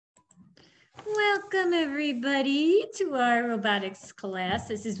Welcome everybody to our robotics class.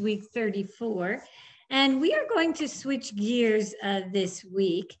 This is week 34, and we are going to switch gears this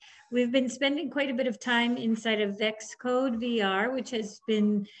week. We've been spending quite a bit of time inside of VexCode VR, which has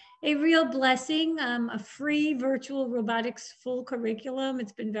been a real blessing, a free virtual robotics full curriculum.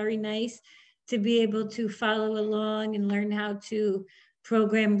 It's been very nice to be able to follow along and learn how to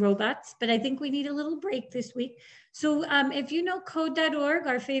program robots, but I think we need a little break this week. So if you know code.org,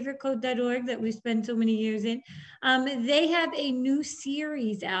 our favorite code.org that we spent so many years in, they have a new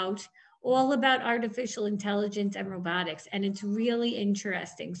series out all about artificial intelligence and robotics, and it's really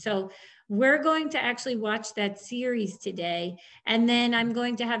interesting. So we're going to actually watch that series today, and then I'm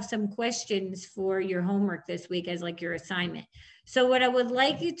going to have some questions for your homework this week as like your assignment. So what I would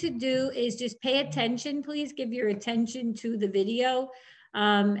like you to do is just pay attention, please give your attention to the video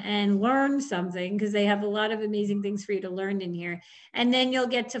and learn something, because they have a lot of amazing things for you to learn in here. And then you'll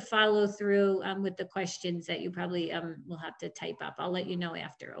get to follow through with the questions that you probably will have to type up. I'll let you know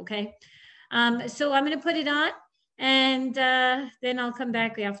after, okay? So I'm gonna put it on, and then I'll come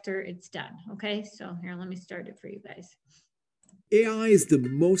back after it's done, okay? So here, let me start it for you guys. AI is the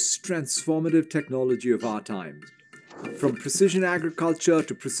most transformative technology of our time. From precision agriculture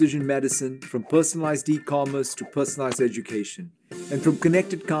to precision medicine, from personalized e-commerce to personalized education, and from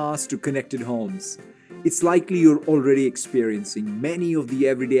connected cars to connected homes, it's likely you're already experiencing many of the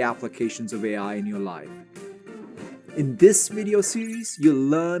everyday applications of AI in your life. In this video series, you'll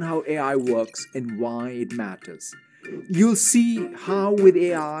learn how AI works and why it matters. You'll see how with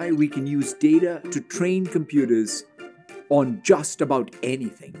AI we can use data to train computers on just about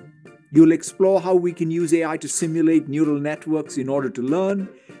anything. You'll explore how we can use AI to simulate neural networks in order to learn,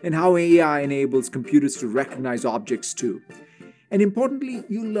 and how AI enables computers to recognize objects too. And importantly,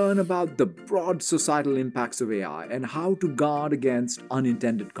 you'll learn about the broad societal impacts of AI and how to guard against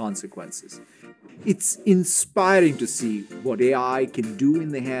unintended consequences. It's inspiring to see what AI can do in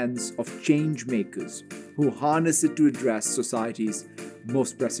the hands of change makers who harness it to address society's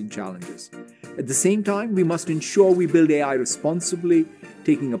most pressing challenges. At the same time, we must ensure we build AI responsibly,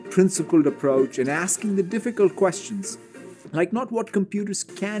 taking a principled approach and asking the difficult questions, like not what computers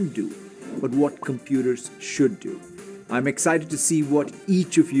can do, but what computers should do. I'm excited to see what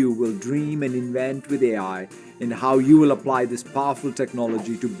each of you will dream and invent with AI, and how you will apply this powerful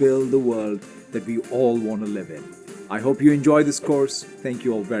technology to build the world that we all want to live in. I hope you enjoy this course. Thank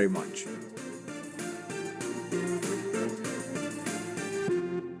you all very much.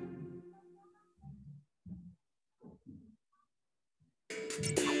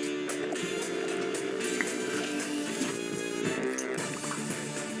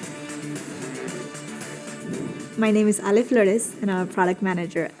 My name is Ale Flores, and I'm a product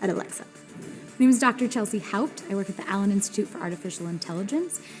manager at Alexa. My name is Dr. Chelsea Haupt. I work at the Allen Institute for Artificial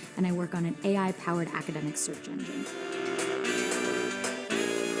Intelligence, and I work on an AI-powered academic search engine.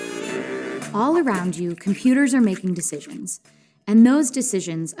 All around you, computers are making decisions, and those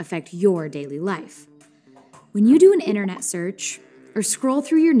decisions affect your daily life. When you do an internet search or scroll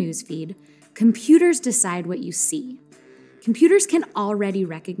through your newsfeed, computers decide what you see. Computers can already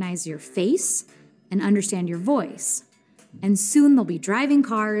recognize your face and understand your voice, and soon they'll be driving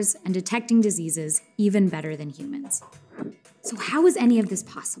cars and detecting diseases even better than humans. So how is any of this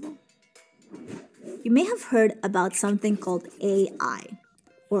possible? You may have heard about something called AI,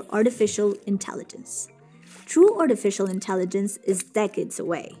 or artificial intelligence. True artificial intelligence is decades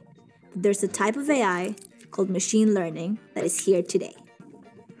away, but there's a type of AI called machine learning that is here today.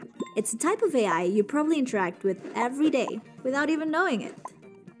 It's a type of AI you probably interact with every day without even knowing it.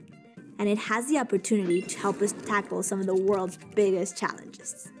 And it has the opportunity to help us tackle some of the world's biggest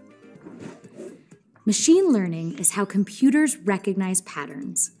challenges. Machine learning is how computers recognize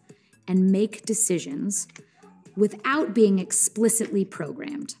patterns and make decisions without being explicitly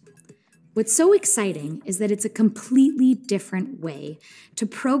programmed. What's so exciting is that it's a completely different way to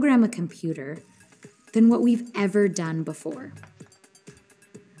program a computer than what we've ever done before.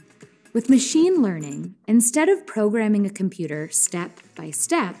 With machine learning, instead of programming a computer step by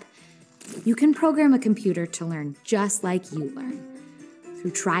step, you can program a computer to learn just like you learn,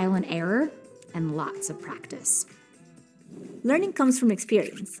 through trial and error and lots of practice. Learning comes from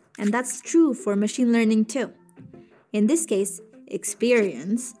experience, and that's true for machine learning too. In this case,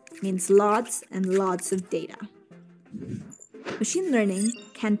 experience means lots and lots of data. Machine learning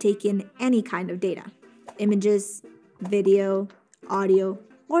can take in any kind of data: images, video, audio,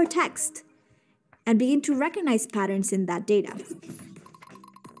 or text, and begin to recognize patterns in that data.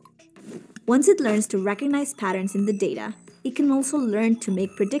 Once it learns to recognize patterns in the data, it can also learn to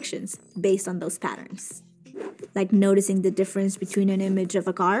make predictions based on those patterns, like noticing the difference between an image of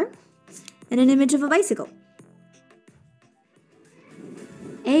a car and an image of a bicycle.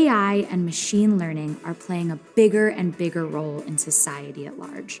 AI and machine learning are playing a bigger and bigger role in society at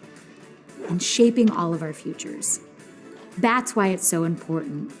large and shaping all of our futures. That's why it's so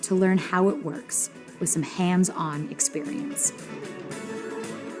important to learn how it works with some hands-on experience.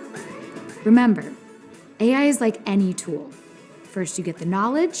 Remember, AI is like any tool. First you get the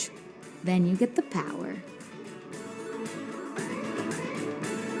knowledge, then you get the power.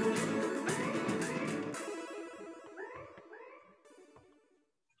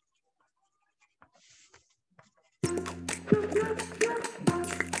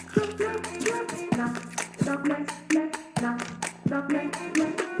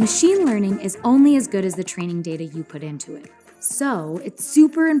 Machine learning is only as good as the training data you put into it. So it's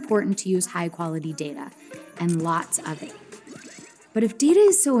super important to use high-quality data, and lots of it. But if data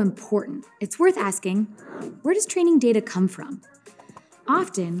is so important, it's worth asking, where does training data come from?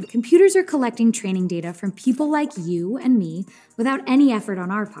 Often, computers are collecting training data from people like you and me without any effort on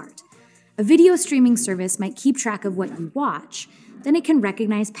our part. A video streaming service might keep track of what you watch, then it can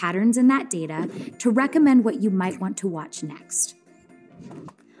recognize patterns in that data to recommend what you might want to watch next.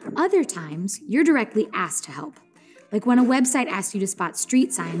 Other times, you're directly asked to help, like when a website asks you to spot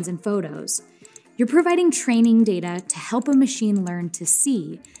street signs and photos. You're providing training data to help a machine learn to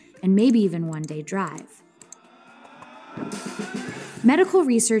see, and maybe even one day drive. Medical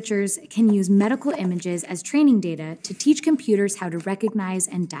researchers can use medical images as training data to teach computers how to recognize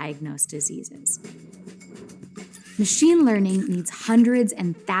and diagnose diseases. Machine learning needs hundreds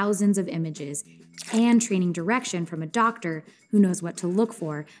and thousands of images and training direction from a doctor who knows what to look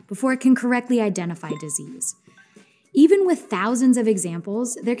for before it can correctly identify disease. Even with thousands of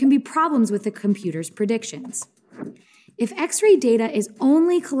examples, there can be problems with the computer's predictions. If X-ray data is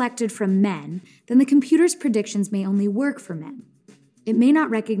only collected from men, then the computer's predictions may only work for men. It may not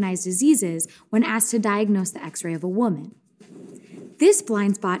recognize diseases when asked to diagnose the X-ray of a woman. This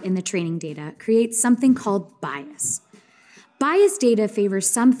blind spot in the training data creates something called bias. Biased data favors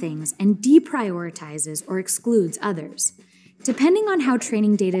some things and deprioritizes or excludes others. Depending on how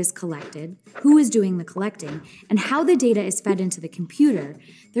training data is collected, who is doing the collecting, and how the data is fed into the computer,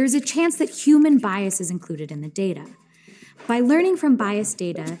 there is a chance that human bias is included in the data. By learning from biased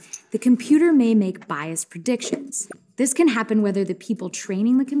data, the computer may make biased predictions. This can happen whether the people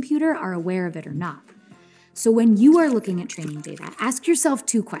training the computer are aware of it or not. So when you are looking at training data, ask yourself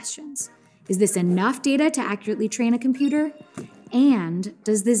two questions. Is this enough data to accurately train a computer? And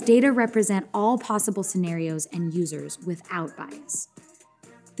does this data represent all possible scenarios and users without bias?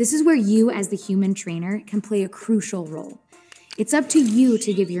 This is where you, as the human trainer, can play a crucial role. It's up to you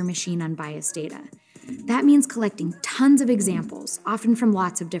to give your machine unbiased data. That means collecting tons of examples, often from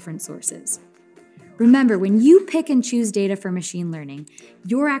lots of different sources. Remember, when you pick and choose data for machine learning,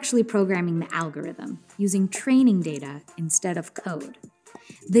 you're actually programming the algorithm using training data instead of code.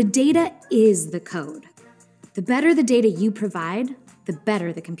 The data is the code. The better the data you provide, the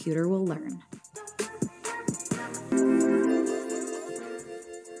better the computer will learn.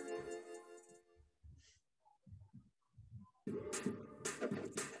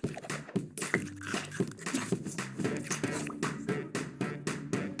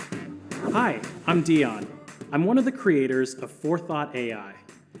 Hi, I'm Dion. I'm one of the creators of Forethought AI.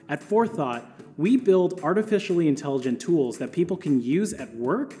 At Forethought, we build artificially intelligent tools that people can use at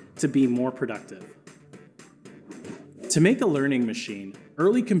work to be more productive. To make a learning machine,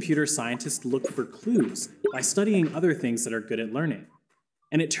 early computer scientists looked for clues by studying other things that are good at learning.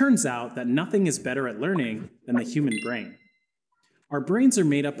 And it turns out that nothing is better at learning than the human brain. Our brains are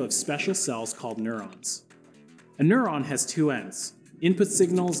made up of special cells called neurons. A neuron has two ends. Input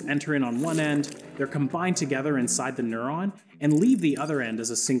signals enter in on one end, they're combined together inside the neuron, and leave the other end as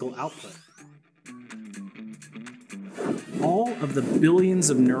a single output. All of the billions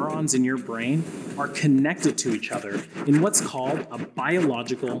of neurons in your brain are connected to each other in what's called a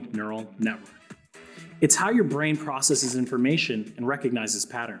biological neural network. It's how your brain processes information and recognizes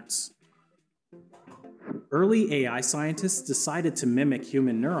patterns. Early AI scientists decided to mimic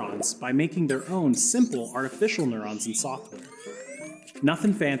human neurons by making their own simple artificial neurons in software.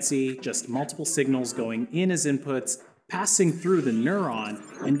 Nothing fancy, just multiple signals going in as inputs, passing through the neuron,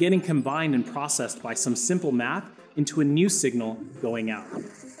 and getting combined and processed by some simple math into a new signal going out.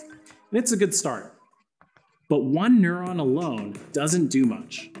 And it's a good start. But one neuron alone doesn't do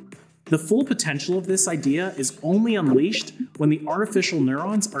much. The full potential of this idea is only unleashed when the artificial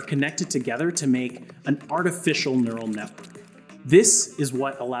neurons are connected together to make an artificial neural network. This is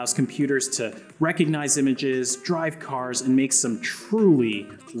what allows computers to recognize images, drive cars, and make some truly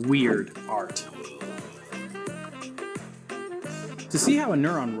weird art. To see how a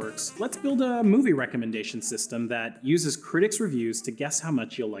neuron works, let's build a movie recommendation system that uses critics' reviews to guess how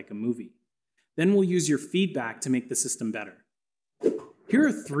much you'll like a movie. Then we'll use your feedback to make the system better. Here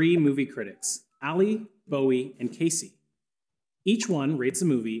are 3 movie critics, Ali, Bowie, and Casey. Each one rates a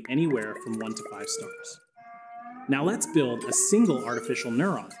movie anywhere from 1 to 5 stars. Now let's build a single artificial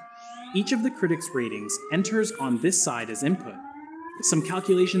neuron. Each of the critics' ratings enters on this side as input. Some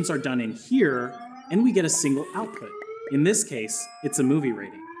calculations are done in here, and we get a single output. In this case, it's a movie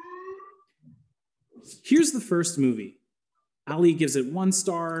rating. Here's the first movie. Ali gives it 1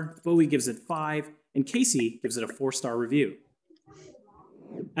 star, Bowie gives it 5, and Casey gives it a 4-star review.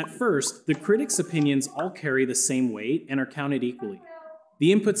 At first, the critics' opinions all carry the same weight and are counted equally.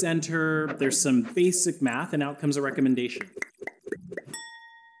 The inputs enter, there's some basic math, and out comes a recommendation.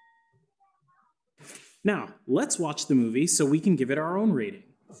 Now, let's watch the movie so we can give it our own rating.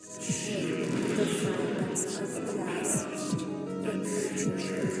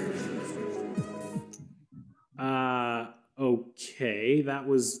 Okay, that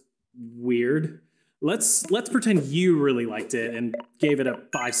was weird. Let's pretend you really liked it and gave it a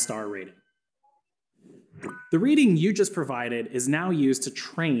 5-star rating. The rating you just provided is now used to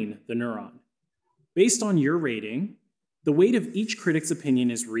train the neuron. Based on your rating, the weight of each critic's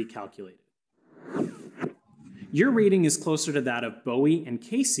opinion is recalculated. Your rating is closer to that of Bowie and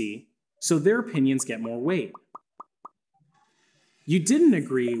Casey, so their opinions get more weight. You didn't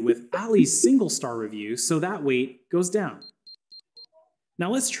agree with Ali's single-star review, so that weight goes down. Now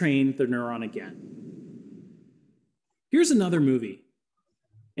let's train the neuron again. Here's another movie.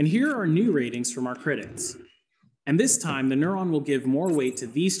 And here are new ratings from our critics. And this time, the neuron will give more weight to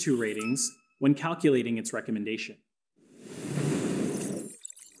these 2 ratings when calculating its recommendation.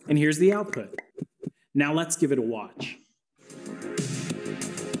 And here's the output. Now let's give it a watch.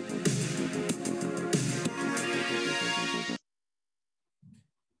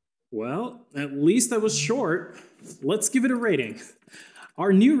 Well, at least that was short. Let's give it a rating.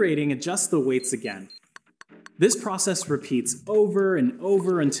 Our new rating adjusts the weights again. This process repeats over and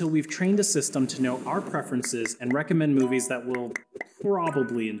over until we've trained a system to know our preferences and recommend movies that we'll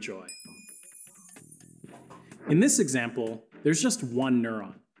probably enjoy. In this example, there's just 1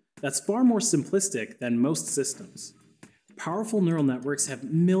 neuron. That's far more simplistic than most systems. Powerful neural networks have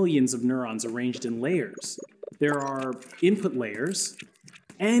millions of neurons arranged in layers. There are input layers,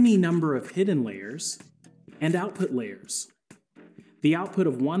 any number of hidden layers, and output layers. The output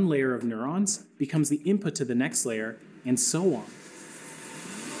of one layer of neurons becomes the input to the next layer, and so on.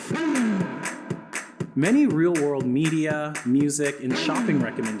 Many real-world media, music, and shopping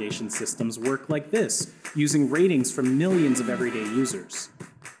recommendation systems work like this, using ratings from millions of everyday users.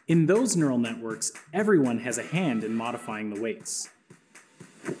 In those neural networks, everyone has a hand in modifying the weights.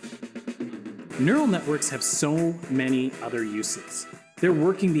 Neural networks have so many other uses. They're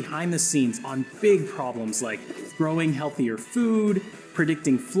working behind the scenes on big problems like growing healthier food,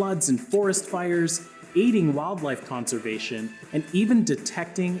 predicting floods and forest fires, aiding wildlife conservation, and even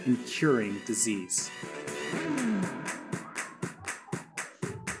detecting and curing disease.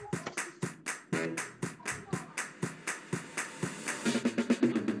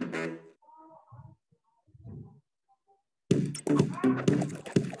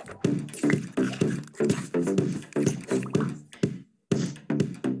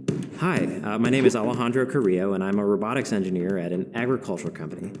 Hi, my name is Alejandro Carrillo, and I'm a robotics engineer at an agricultural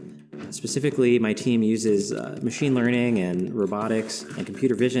company. Specifically, my team uses machine learning and robotics and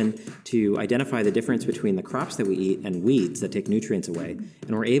computer vision to identify the difference between the crops that we eat and weeds that take nutrients away,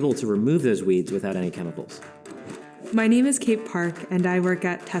 and we're able to remove those weeds without any chemicals. My name is Kate Park, and I work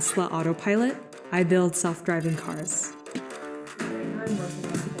at Tesla Autopilot. I build self-driving cars.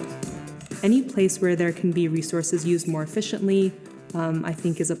 Any place where there can be resources used more efficiently, I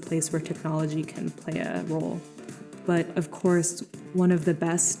think is a place where technology can play a role. But of course, one of the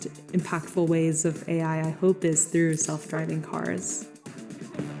best impactful ways of AI, I hope, is through self-driving cars.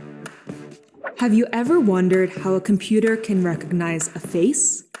 Have you ever wondered how a computer can recognize a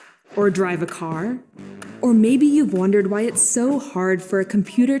face or drive a car? Or maybe you've wondered why it's so hard for a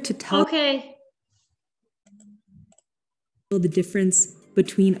computer to tell the difference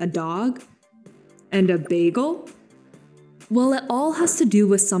between a dog and a bagel? Well, it all has to do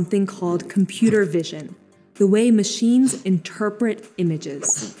with something called computer vision, the way machines interpret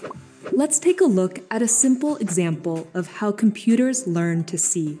images. Let's take a look at a simple example of how computers learn to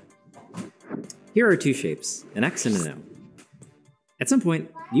see. Here are 2 shapes, an X and an O. At some point,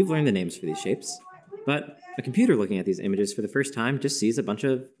 you've learned the names for these shapes, but a computer looking at these images for the first time just sees a bunch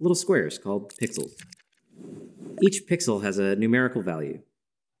of little squares called pixels. Each pixel has a numerical value.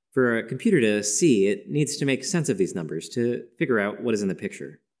 For a computer to see, it needs to make sense of these numbers to figure out what is in the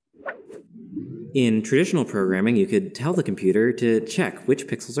picture. In traditional programming, you could tell the computer to check which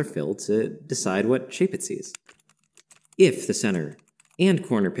pixels are filled to decide what shape it sees. If the center and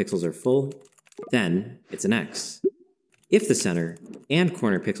corner pixels are full, then it's an X. If the center and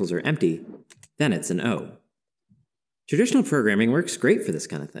corner pixels are empty, then it's an O. Traditional programming works great for this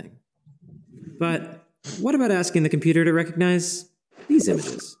kind of thing. But what about asking the computer to recognize these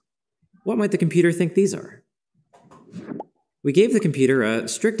images? What might the computer think these are? We gave the computer a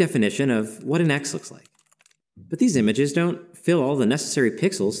strict definition of what an X looks like. But these images don't fill all the necessary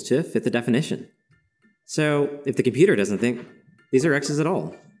pixels to fit the definition. So if the computer doesn't think these are X's at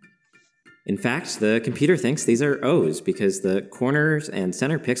all. In fact, the computer thinks these are O's because the corners and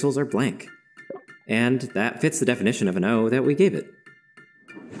center pixels are blank. And that fits the definition of an O that we gave it.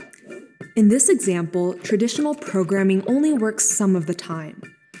 In this example, traditional programming only works some of the time.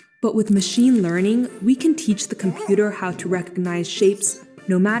 But with machine learning, we can teach the computer how to recognize shapes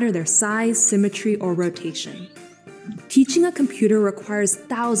no matter their size, symmetry, or rotation. Teaching a computer requires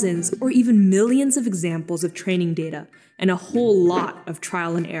thousands or even millions of examples of training data and a whole lot of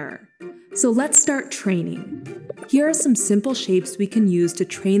trial and error. So let's start training. Here are some simple shapes we can use to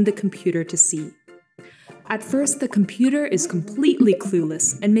train the computer to see. At first, the computer is completely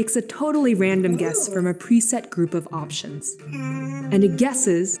clueless and makes a totally random guess from a preset group of options. And it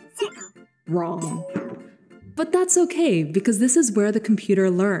guesses wrong. But that's okay, because this is where the computer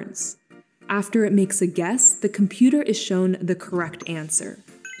learns. After it makes a guess, the computer is shown the correct answer.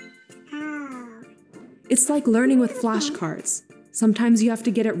 It's like learning with flashcards. Sometimes you have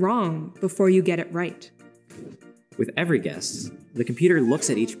to get it wrong before you get it right. With every guess, the computer looks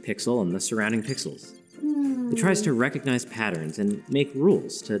at each pixel and the surrounding pixels. It tries to recognize patterns and make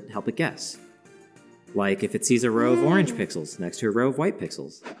rules to help it guess. Like if it sees a row of orange pixels next to a row of white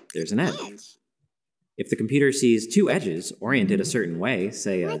pixels, there's an edge. If the computer sees two edges oriented a certain way,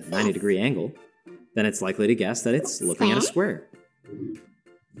 say a 90-degree angle, then it's likely to guess that it's looking at a square.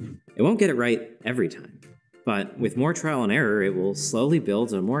 It won't get it right every time, but with more trial and error, it will slowly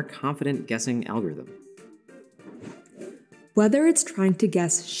build a more confident guessing algorithm. Whether it's trying to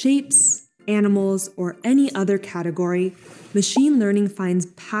guess shapes, animals, or any other category, machine learning finds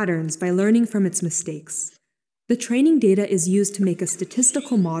patterns by learning from its mistakes. The training data is used to make a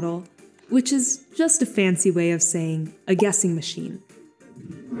statistical model, which is just a fancy way of saying a guessing machine.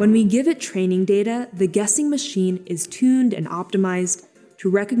 When we give it training data, the guessing machine is tuned and optimized to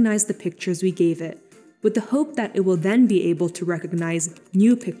recognize the pictures we gave it, with the hope that it will then be able to recognize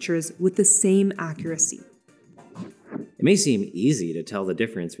new pictures with the same accuracy. It may seem easy to tell the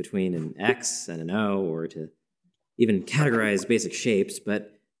difference between an X and an O, or to even categorize basic shapes,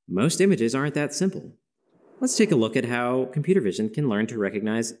 but most images aren't that simple. Let's take a look at how computer vision can learn to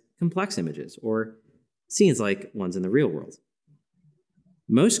recognize complex images, or scenes like ones in the real world.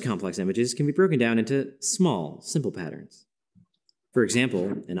 Most complex images can be broken down into small, simple patterns. For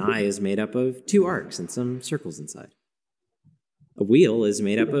example, an eye is made up of two arcs and some circles inside. A wheel is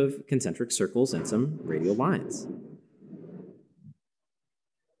made up of concentric circles and some radial lines.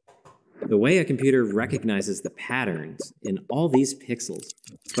 The way a computer recognizes the patterns in all these pixels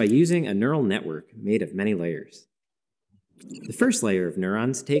is by using a neural network made of many layers. The first layer of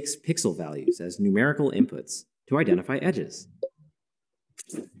neurons takes pixel values as numerical inputs to identify edges.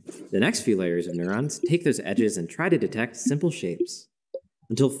 The next few layers of neurons take those edges and try to detect simple shapes,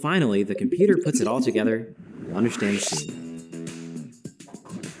 until finally the computer puts it all together to understand the scene.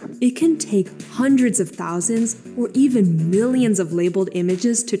 It can take hundreds of thousands or even millions of labeled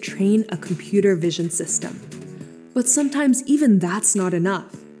images to train a computer vision system. But sometimes even that's not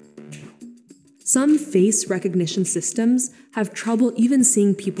enough. Some face recognition systems have trouble even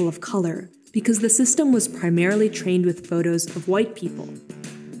seeing people of color because the system was primarily trained with photos of white people.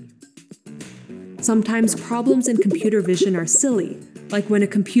 Sometimes problems in computer vision are silly, like when a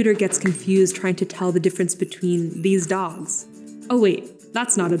computer gets confused trying to tell the difference between these dogs. Oh wait,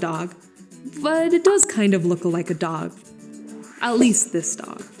 that's not a dog. But it does kind of look like a dog. At least this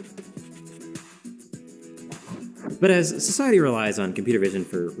dog. But as society relies on computer vision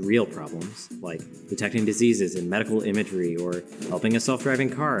for real problems, like detecting diseases in medical imagery or helping a self-driving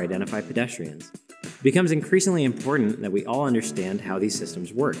car identify pedestrians, it becomes increasingly important that we all understand how these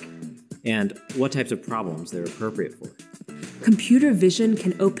systems work and what types of problems they're appropriate for. Computer vision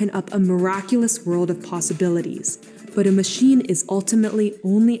can open up a miraculous world of possibilities, but a machine is ultimately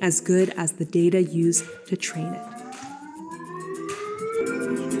only as good as the data used to train it.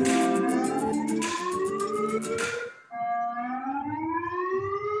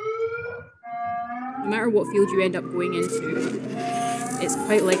 No matter what field you end up going into, it's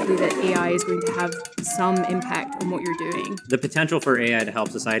quite likely that AI is going to have some impact on what you're doing. The potential for AI to help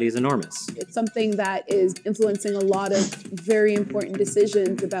society is enormous. It's something that is influencing a lot of very important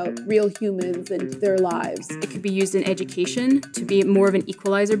decisions about real humans and their lives. It could be used in education to be more of an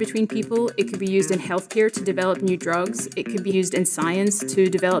equalizer between people. It could be used in healthcare to develop new drugs. It could be used in science to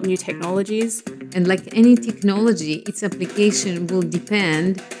develop new technologies. And like any technology, its application will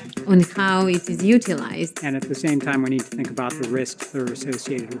depend on how it is utilized. And at the same time, we need to think about the risks that are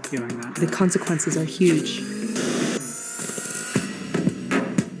associated with doing that. The consequences are huge.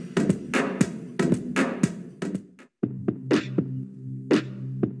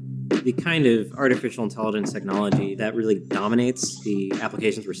 The kind of artificial intelligence technology that really dominates the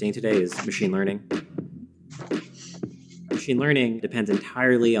applications we're seeing today is machine learning. Machine learning depends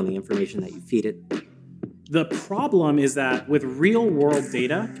entirely on the information that you feed it. The problem is that with real-world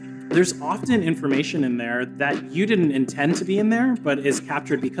data, there's often information in there that you didn't intend to be in there, but is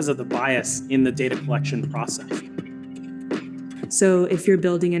captured because of the bias in the data collection process. So if you're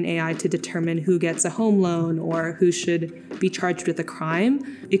building an AI to determine who gets a home loan or who should be charged with a crime,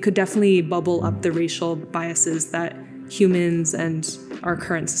 it could definitely bubble up the racial biases that humans and our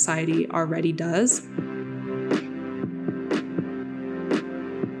current society already does.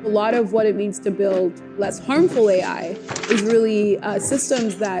 A lot of what it means to build less harmful AI is really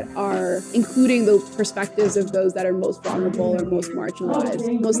systems that are including the perspectives of those that are most vulnerable or most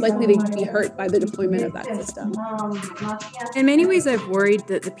marginalized, most likely to be hurt by the deployment of that system. In many ways, I've worried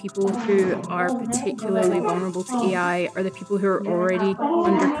that the people who are particularly vulnerable to AI are the people who are already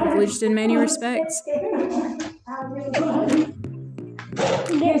underprivileged in many respects.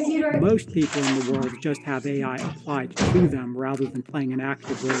 Most people in the world just have AI applied to them rather than playing an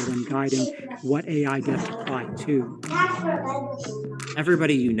active role in guiding what AI gets applied to.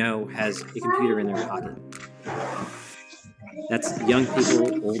 Everybody you know has a computer in their pocket. That's young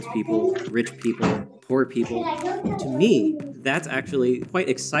people, old people, rich people, poor people. To me, that's actually quite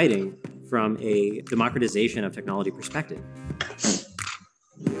exciting from a democratization of technology perspective.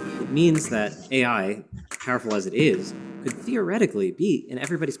 It means that AI, powerful as it is, could theoretically be in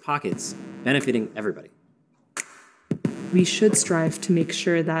everybody's pockets, benefiting everybody. We should strive to make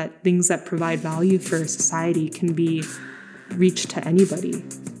sure that things that provide value for society can be reached to anybody.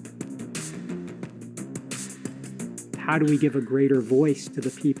 How do we give a greater voice to the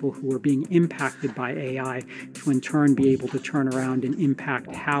people who are being impacted by AI to in turn be able to turn around and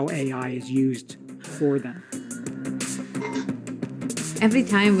impact how AI is used for them? Every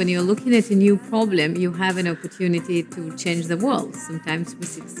time when you're looking at a new problem, you have an opportunity to change the world. Sometimes we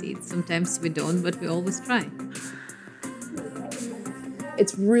succeed, sometimes we don't, but we always try.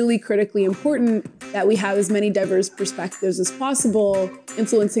 It's really critically important that we have as many diverse perspectives as possible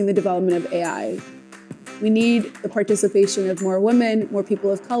influencing the development of AI. We need the participation of more women, more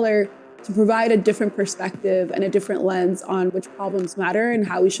people of color, to provide a different perspective and a different lens on which problems matter and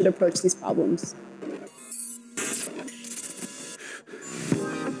how we should approach these problems.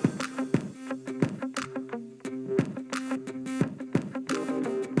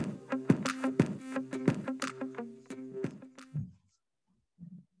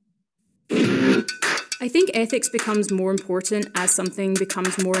 I think ethics becomes more important as something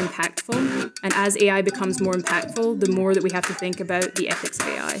becomes more impactful. And as AI becomes more impactful, the more that we have to think about the ethics of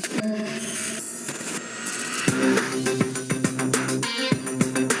AI.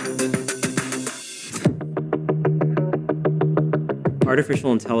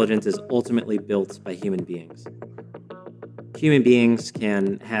 Artificial intelligence is ultimately built by human beings. Human beings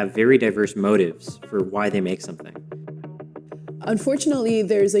can have very diverse motives for why they make something. Unfortunately,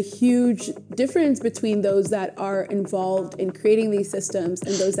 there's a huge difference between those that are involved in creating these systems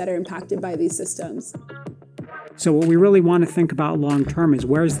and those that are impacted by these systems. So what we really want to think about long term is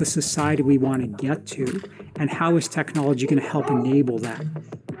where's the society we want to get to, and how is technology going to help enable that?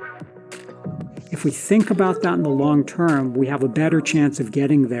 If we think about that in the long term, we have a better chance of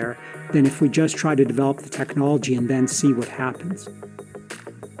getting there than if we just try to develop the technology and then see what happens.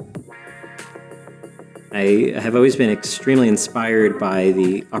 I have always been extremely inspired by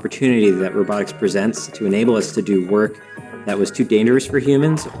the opportunity that robotics presents to enable us to do work that was too dangerous for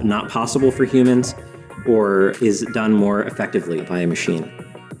humans, not possible for humans, or is done more effectively by a machine.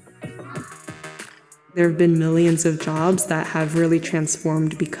 There have been millions of jobs that have really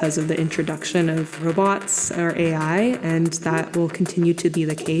transformed because of the introduction of robots or AI, and that will continue to be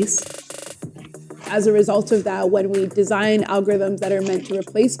the case. As a result of that, when we design algorithms that are meant to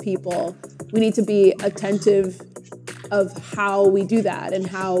replace people, we need to be attentive of how we do that and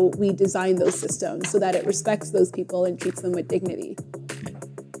how we design those systems so that it respects those people and treats them with dignity.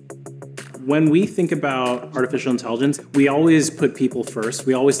 When we think about artificial intelligence, we always put people first.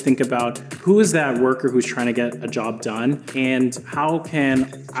 We always think about who is that worker who's trying to get a job done and how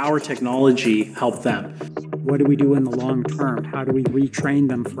can our technology help them? What do we do in the long term? How do we retrain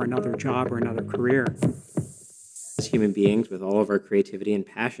them for another job or another career? As human beings, with all of our creativity and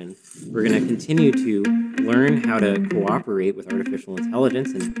passion, we're going to continue to learn how to cooperate with artificial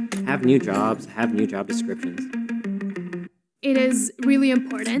intelligence and have new jobs, have new job descriptions. It is really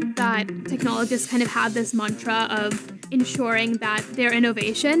important that technologists kind of have this mantra of ensuring that their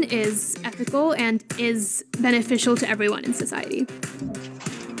innovation is ethical and is beneficial to everyone in society.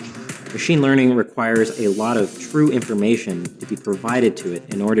 Machine learning requires a lot of true information to be provided to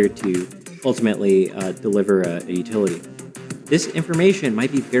it in order to ultimately deliver a utility. This information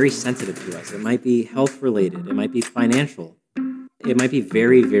might be very sensitive to us. It might be health related. It might be financial. It might be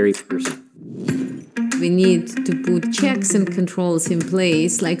very, very personal. We need to put checks and controls in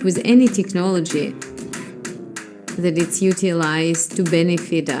place, like with any technology, that it's utilized to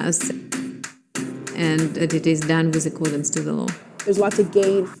benefit us and that it is done with accordance to the law. There's lots of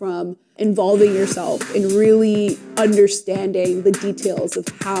gain from involving yourself in really understanding the details of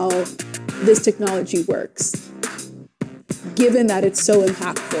how this technology works. Given that it's so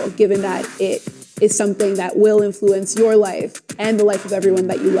impactful, given that it is something that will influence your life and the life of everyone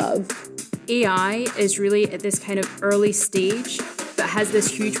that you love. AI is really at this kind of early stage that has this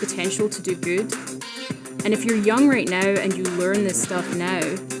huge potential to do good. And if you're young right now and you learn this stuff now,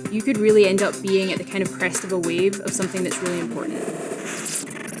 you could really end up being at the kind of crest of a wave of something that's really important.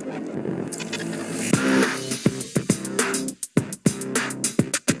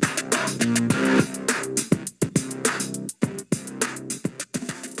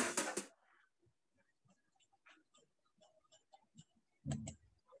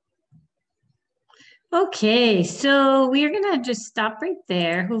 Okay, so we're going to just stop right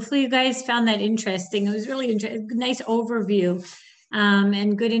there. Hopefully you guys found that interesting. It was really nice overview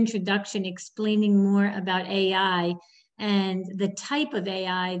and good introduction explaining more about AI and the type of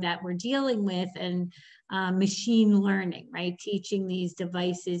AI that we're dealing with and machine learning, right? Teaching these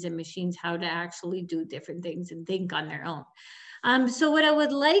devices and machines how to actually do different things and think on their own. So what I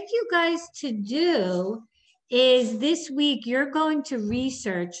would like you guys to do is this week you're going to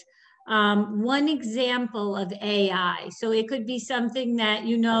research one example of AI. So it could be something that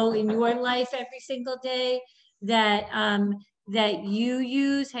you know in your life every single day that that you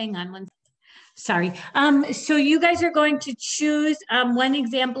use. Hang on one. Sorry. So you guys are going to choose one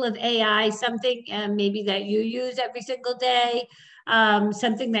example of AI, something maybe that you use every single day,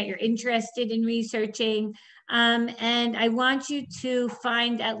 something that you're interested in researching. And I want you to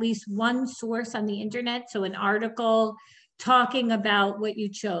find at least one source on the internet, so an article talking about what you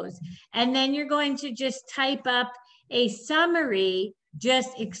chose. And then you're going to just type up a summary,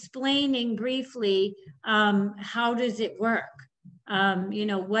 just explaining briefly how does it work? You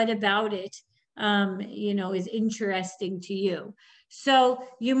know, what about it, you know, is interesting to you. So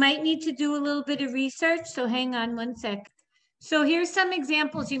you might need to do a little bit of research. So hang on one sec. So here's some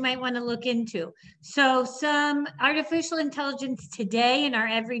examples you might want to look into. So some artificial intelligence today in our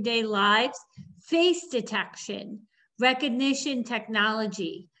everyday lives, face detection, recognition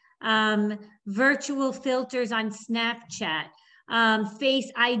technology, virtual filters on Snapchat,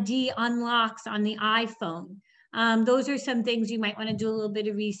 face ID unlocks on the iPhone. Those are some things you might want to do a little bit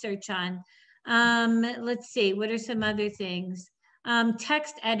of research on. Let's see, what are some other things?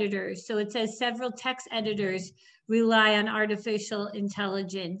 Text editors. So it says several text editors rely on artificial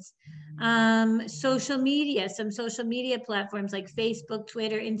intelligence. Social media, some social media platforms like Facebook,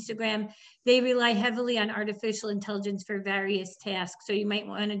 Twitter, Instagram, they rely heavily on artificial intelligence for various tasks. So you might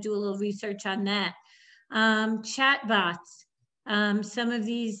want to do a little research on that. Chatbots, some of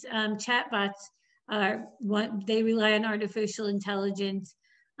these chatbots they rely on artificial intelligence.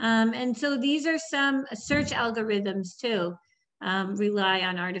 And so these are some search algorithms too. Rely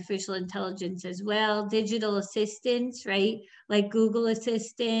on artificial intelligence as well. Digital assistants, right? Like Google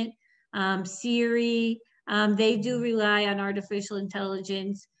Assistant, Siri, they do rely on artificial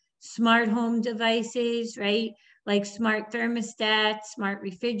intelligence. Smart home devices, right? Like smart thermostats, smart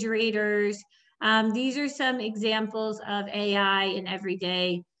refrigerators. These are some examples of AI in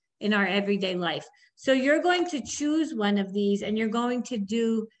our everyday life. So you're going to choose one of these and you're going to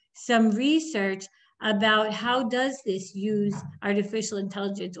do some research about how does this use artificial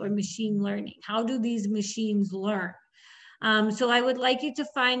intelligence or machine learning? How do these machines learn? So I would like you to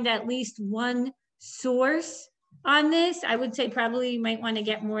find at least one source on this. I would say probably you might want to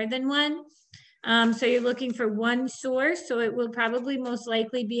get more than one. So you're looking for one source. So it will probably most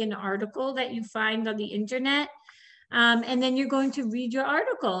likely be an article that you find on the internet. And then you're going to read your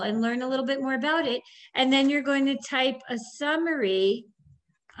article and learn a little bit more about it. And then you're going to type a summary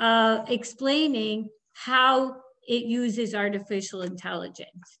explaining how it uses artificial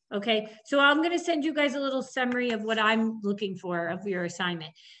intelligence. Okay, so I'm going to send you guys a little summary of what I'm looking for of your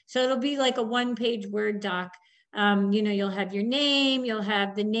assignment. So it'll be like a one-page Word doc. You know, you'll have your name, you'll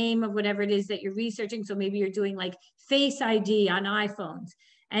have the name of whatever it is that you're researching. So maybe you're doing like Face ID on iPhones.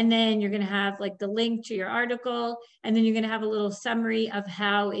 And then you're going to have like the link to your article. And then you're going to have a little summary of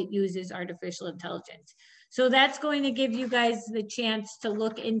how it uses artificial intelligence. So that's going to give you guys the chance to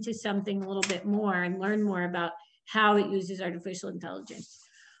look into something a little bit more and learn more about how it uses artificial intelligence.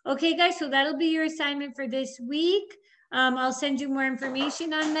 Okay, guys, so that'll be your assignment for this week. I'll send you more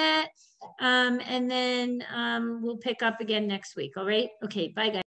information on that. And then we'll pick up again next week. All right. Okay. Bye, guys.